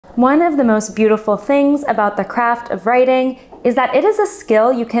One of the most beautiful things about the craft of writing is that it is a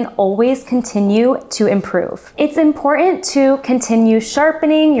skill you can always continue to improve. It's important to continue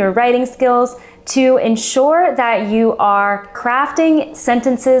sharpening your writing skills to ensure that you are crafting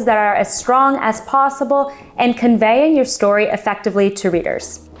sentences that are as strong as possible and conveying your story effectively to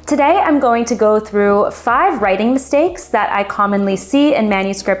readers. Today, I'm going to go through 5 writing mistakes that I commonly see in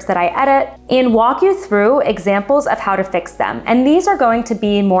manuscripts that I edit and walk you through examples of how to fix them. And these are going to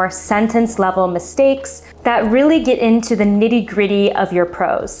be more sentence level mistakes that really get into the nitty-gritty of your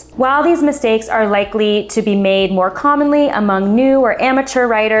prose. While these mistakes are likely to be made more commonly among new or amateur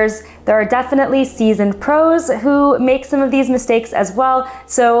writers, there are definitely seasoned pros who make some of these mistakes as well.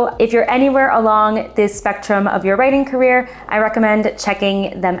 So if you're anywhere along this spectrum of your writing career, I recommend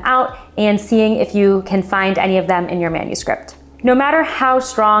checking them out and seeing if you can find any of them in your manuscript. No matter how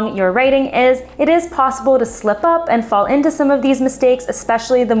strong your writing is, it is possible to slip up and fall into some of these mistakes,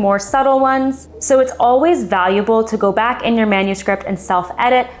 especially the more subtle ones. So it's always valuable to go back in your manuscript and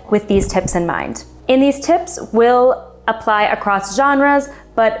self-edit with these tips in mind. And these tips will apply across genres,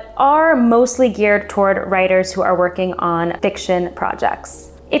 but are mostly geared toward writers who are working on fiction projects.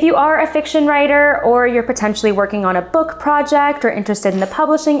 If you are a fiction writer or you're potentially working on a book project or interested in the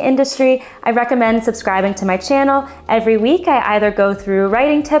publishing industry, I recommend subscribing to my channel. Every week I either go through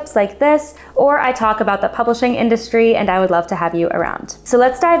writing tips like this or I talk about the publishing industry, and I would love to have you around. So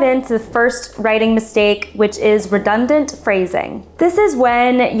let's dive into the first writing mistake, which is redundant phrasing. This is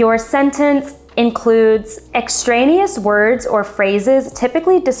when your sentence includes extraneous words or phrases,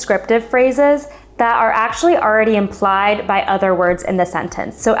 typically descriptive phrases, that are actually already implied by other words in the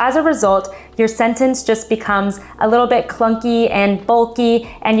sentence. So as a result, your sentence just becomes a little bit clunky and bulky,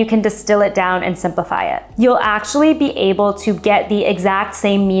 and you can distill it down and simplify it. You'll actually be able to get the exact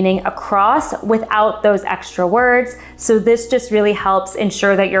same meaning across without those extra words. So this just really helps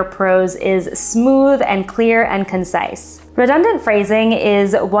ensure that your prose is smooth and clear and concise. Redundant phrasing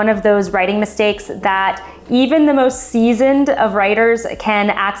is one of those writing mistakes that even the most seasoned of writers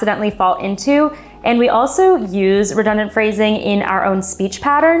can accidentally fall into. And we also use redundant phrasing in our own speech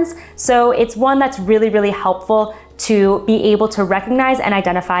patterns. So it's one that's really, really helpful to be able to recognize and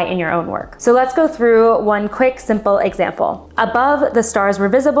identify in your own work. So let's go through one quick, simple example. Above, the stars were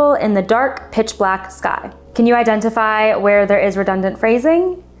visible in the dark, pitch black sky. Can you identify where there is redundant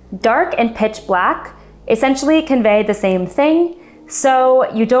phrasing? Dark and pitch black essentially convey the same thing,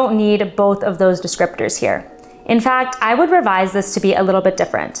 so you don't need both of those descriptors here. In fact, I would revise this to be a little bit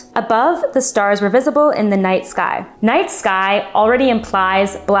different. Above, the stars were visible in the night sky. Night sky already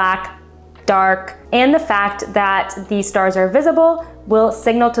implies black, dark, and the fact that the stars are visible will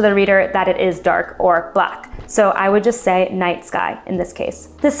signal to the reader that it is dark or black. So I would just say night sky in this case.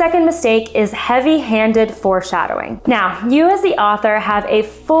 The second mistake is heavy-handed foreshadowing. Now, you as the author have a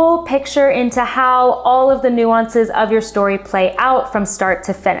full picture into how all of the nuances of your story play out from start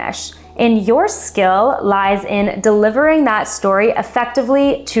to finish. And your skill lies in delivering that story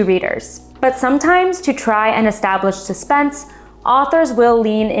effectively to readers. But sometimes to try and establish suspense, authors will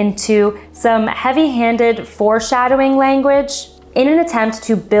lean into some heavy-handed foreshadowing language in an attempt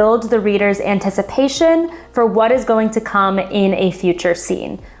to build the reader's anticipation for what is going to come in a future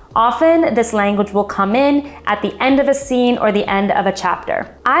scene. Often, this language will come in at the end of a scene or the end of a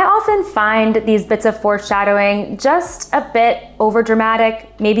chapter. I often find these bits of foreshadowing just a bit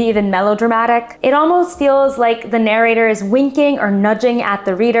overdramatic, maybe even melodramatic. It almost feels like the narrator is winking or nudging at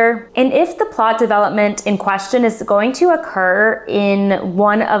the reader. And if the plot development in question is going to occur in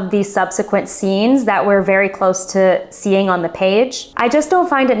one of the subsequent scenes that we're very close to seeing on the page, I just don't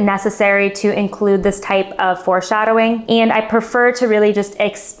find it necessary to include this type of foreshadowing. And I prefer to really just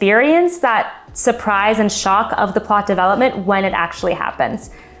experience that surprise and shock of the plot development when it actually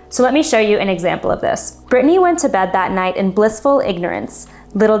happens. So let me show you an example of this. Brittany went to bed that night in blissful ignorance.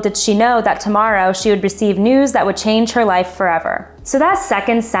 Little did she know that tomorrow she would receive news that would change her life forever. So that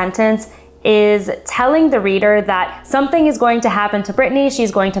second sentence is telling the reader that something is going to happen to Brittany.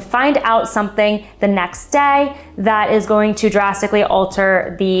 She's going to find out something the next day that is going to drastically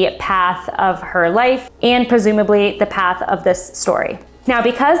alter the path of her life and presumably the path of this story. Now,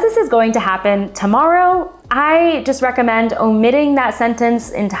 because this is going to happen tomorrow, I just recommend omitting that sentence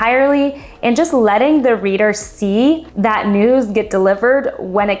entirely and just letting the reader see that news get delivered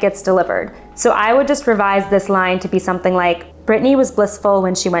when it gets delivered. So I would just revise this line to be something like, Brittany was blissful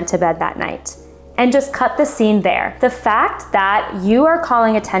when she went to bed that night. And just cut the scene there. The fact that you are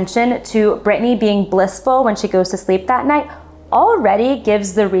calling attention to Brittany being blissful when she goes to sleep that night already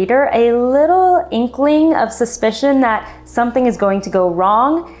gives the reader a little inkling of suspicion that something is going to go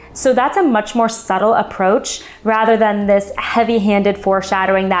wrong. So that's a much more subtle approach rather than this heavy-handed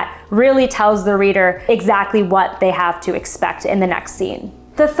foreshadowing that really tells the reader exactly what they have to expect in the next scene.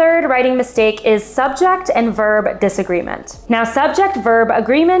 The third writing mistake is subject and verb disagreement. Now, subject-verb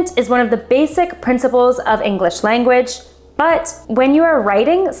agreement is one of the basic principles of English language, but when you are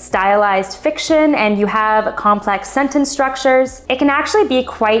writing stylized fiction and you have complex sentence structures, it can actually be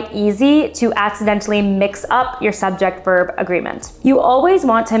quite easy to accidentally mix up your subject-verb agreement. You always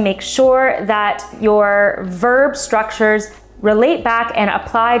want to make sure that your verb structures relate back and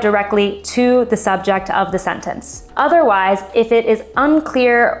apply directly to the subject of the sentence. Otherwise, if it is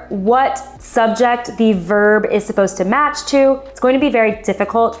unclear what subject the verb is supposed to match to, it's going to be very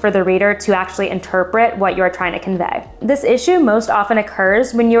difficult for the reader to actually interpret what you're trying to convey. This issue most often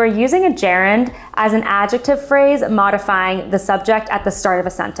occurs when you are using a gerund as an adjective phrase modifying the subject at the start of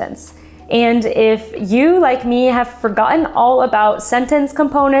a sentence. And if you, like me, have forgotten all about sentence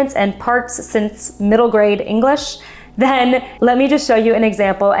components and parts since middle grade English, then let me just show you an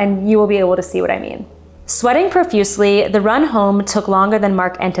example and you will be able to see what I mean. Sweating profusely, the run home took longer than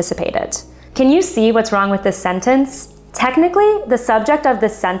Mark anticipated. Can you see what's wrong with this sentence? Technically, the subject of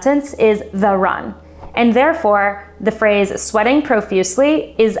this sentence is the run, and therefore the phrase sweating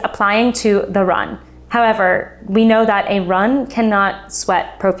profusely is applying to the run. However, we know that a run cannot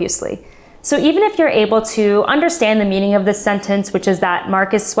sweat profusely. So even if you're able to understand the meaning of this sentence, which is that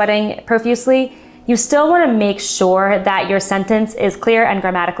Mark is sweating profusely, you still want to make sure that your sentence is clear and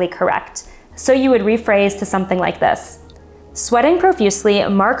grammatically correct. So you would rephrase to something like this. Sweating profusely,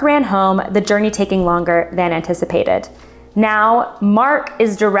 Mark ran home, the journey taking longer than anticipated. Now, Mark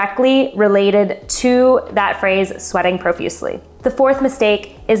is directly related to that phrase, sweating profusely. The fourth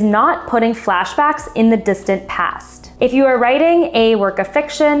mistake is not putting flashbacks in the distant past. If you are writing a work of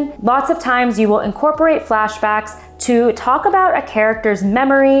fiction, lots of times you will incorporate flashbacks to talk about a character's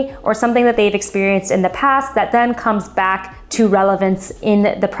memory or something that they've experienced in the past that then comes back to relevance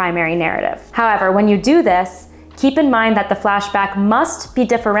in the primary narrative. However, when you do this, keep in mind that the flashback must be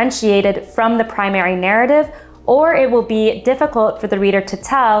differentiated from the primary narrative, or it will be difficult for the reader to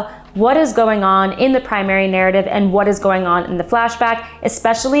tell what is going on in the primary narrative and what is going on in the flashback,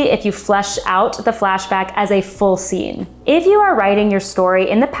 especially if you flesh out the flashback as a full scene. If you are writing your story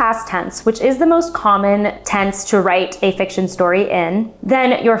in the past tense, which is the most common tense to write a fiction story in,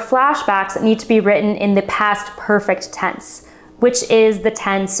 then your flashbacks need to be written in the past perfect tense, which is the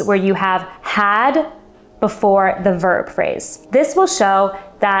tense where you have had before the verb phrase. This will show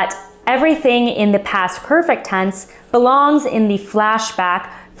that everything in the past perfect tense belongs in the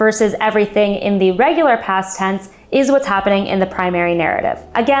flashback versus everything in the regular past tense is what's happening in the primary narrative.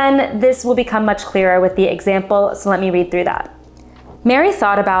 Again, this will become much clearer with the example, so let me read through that. Mary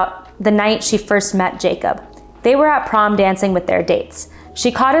thought about the night she first met Jacob. They were at prom dancing with their dates.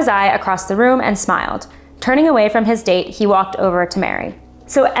 She caught his eye across the room and smiled. Turning away from his date, he walked over to Mary.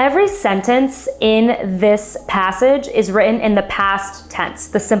 So every sentence in this passage is written in the past tense,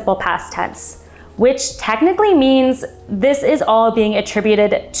 the simple past tense, which technically means this is all being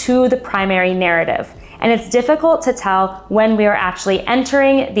attributed to the primary narrative. And it's difficult to tell when we are actually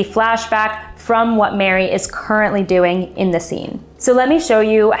entering the flashback from what Mary is currently doing in the scene. So let me show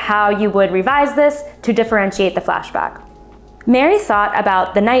you how you would revise this to differentiate the flashback. Mary thought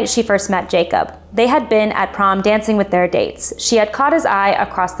about the night she first met Jacob. They had been at prom dancing with their dates. She had caught his eye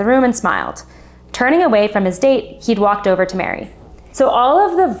across the room and smiled. Turning away from his date, he'd walked over to Mary. So all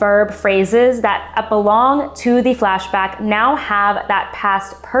of the verb phrases that belong to the flashback now have that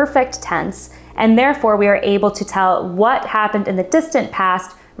past perfect tense, and therefore we are able to tell what happened in the distant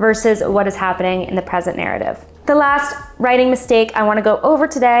past versus what is happening in the present narrative. The last writing mistake I want to go over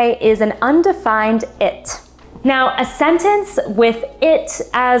today is an undefined it. Now, a sentence with it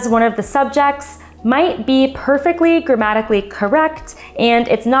as one of the subjects might be perfectly grammatically correct, and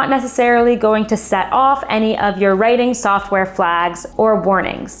it's not necessarily going to set off any of your writing software flags or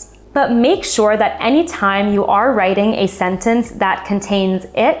warnings. But make sure that anytime you are writing a sentence that contains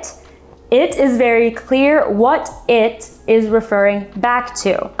it is very clear what it is referring back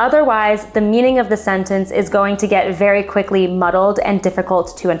to. Otherwise, the meaning of the sentence is going to get very quickly muddled and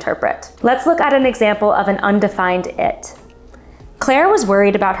difficult to interpret. Let's look at an example of an undefined it. Claire was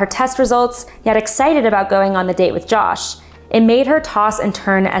worried about her test results, yet excited about going on the date with Josh. It made her toss and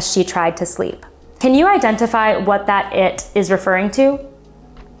turn as she tried to sleep. Can you identify what that it is referring to?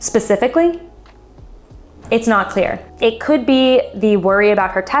 Specifically? It's not clear. It could be the worry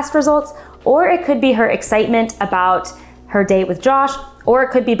about her test results, or it could be her excitement about her date with Josh, or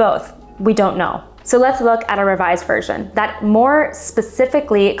it could be both. We don't know. So let's look at a revised version that more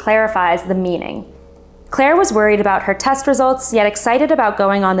specifically clarifies the meaning. Claire was worried about her test results, yet excited about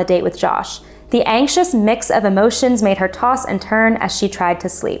going on the date with Josh. The anxious mix of emotions made her toss and turn as she tried to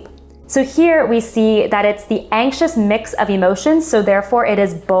sleep. So here we see that it's the anxious mix of emotions, so therefore it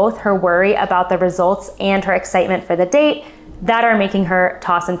is both her worry about the results and her excitement for the date that are making her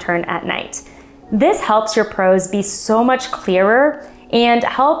toss and turn at night. This helps your prose be so much clearer and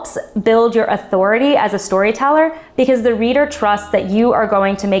helps build your authority as a storyteller because the reader trusts that you are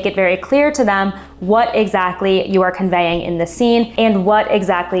going to make it very clear to them what exactly you are conveying in the scene and what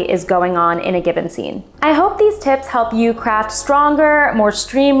exactly is going on in a given scene. I hope these tips help you craft stronger, more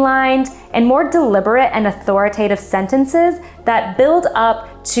streamlined, and more deliberate and authoritative sentences that build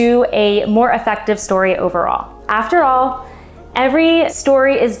up to a more effective story overall. After all, every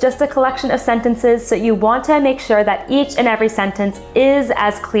story is just a collection of sentences, so you want to make sure that each and every sentence is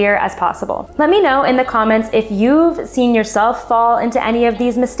as clear as possible. Let me know in the comments if you've seen yourself fall into any of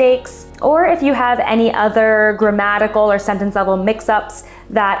these mistakes, or if you have any other grammatical or sentence level mix-ups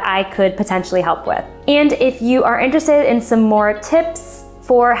that I could potentially help with. And if you are interested in some more tips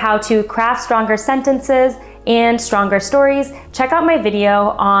for how to craft stronger sentences and stronger stories, check out my video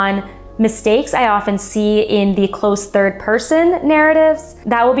on mistakes I often see in the close third person narratives.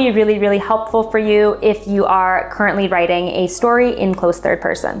 That will be really, really helpful for you if you are currently writing a story in close third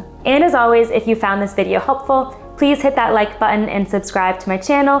person. And as always, if you found this video helpful, please hit that like button and subscribe to my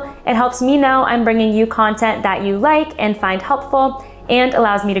channel. It helps me know I'm bringing you content that you like and find helpful and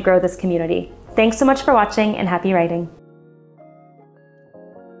allows me to grow this community. Thanks so much for watching and happy writing.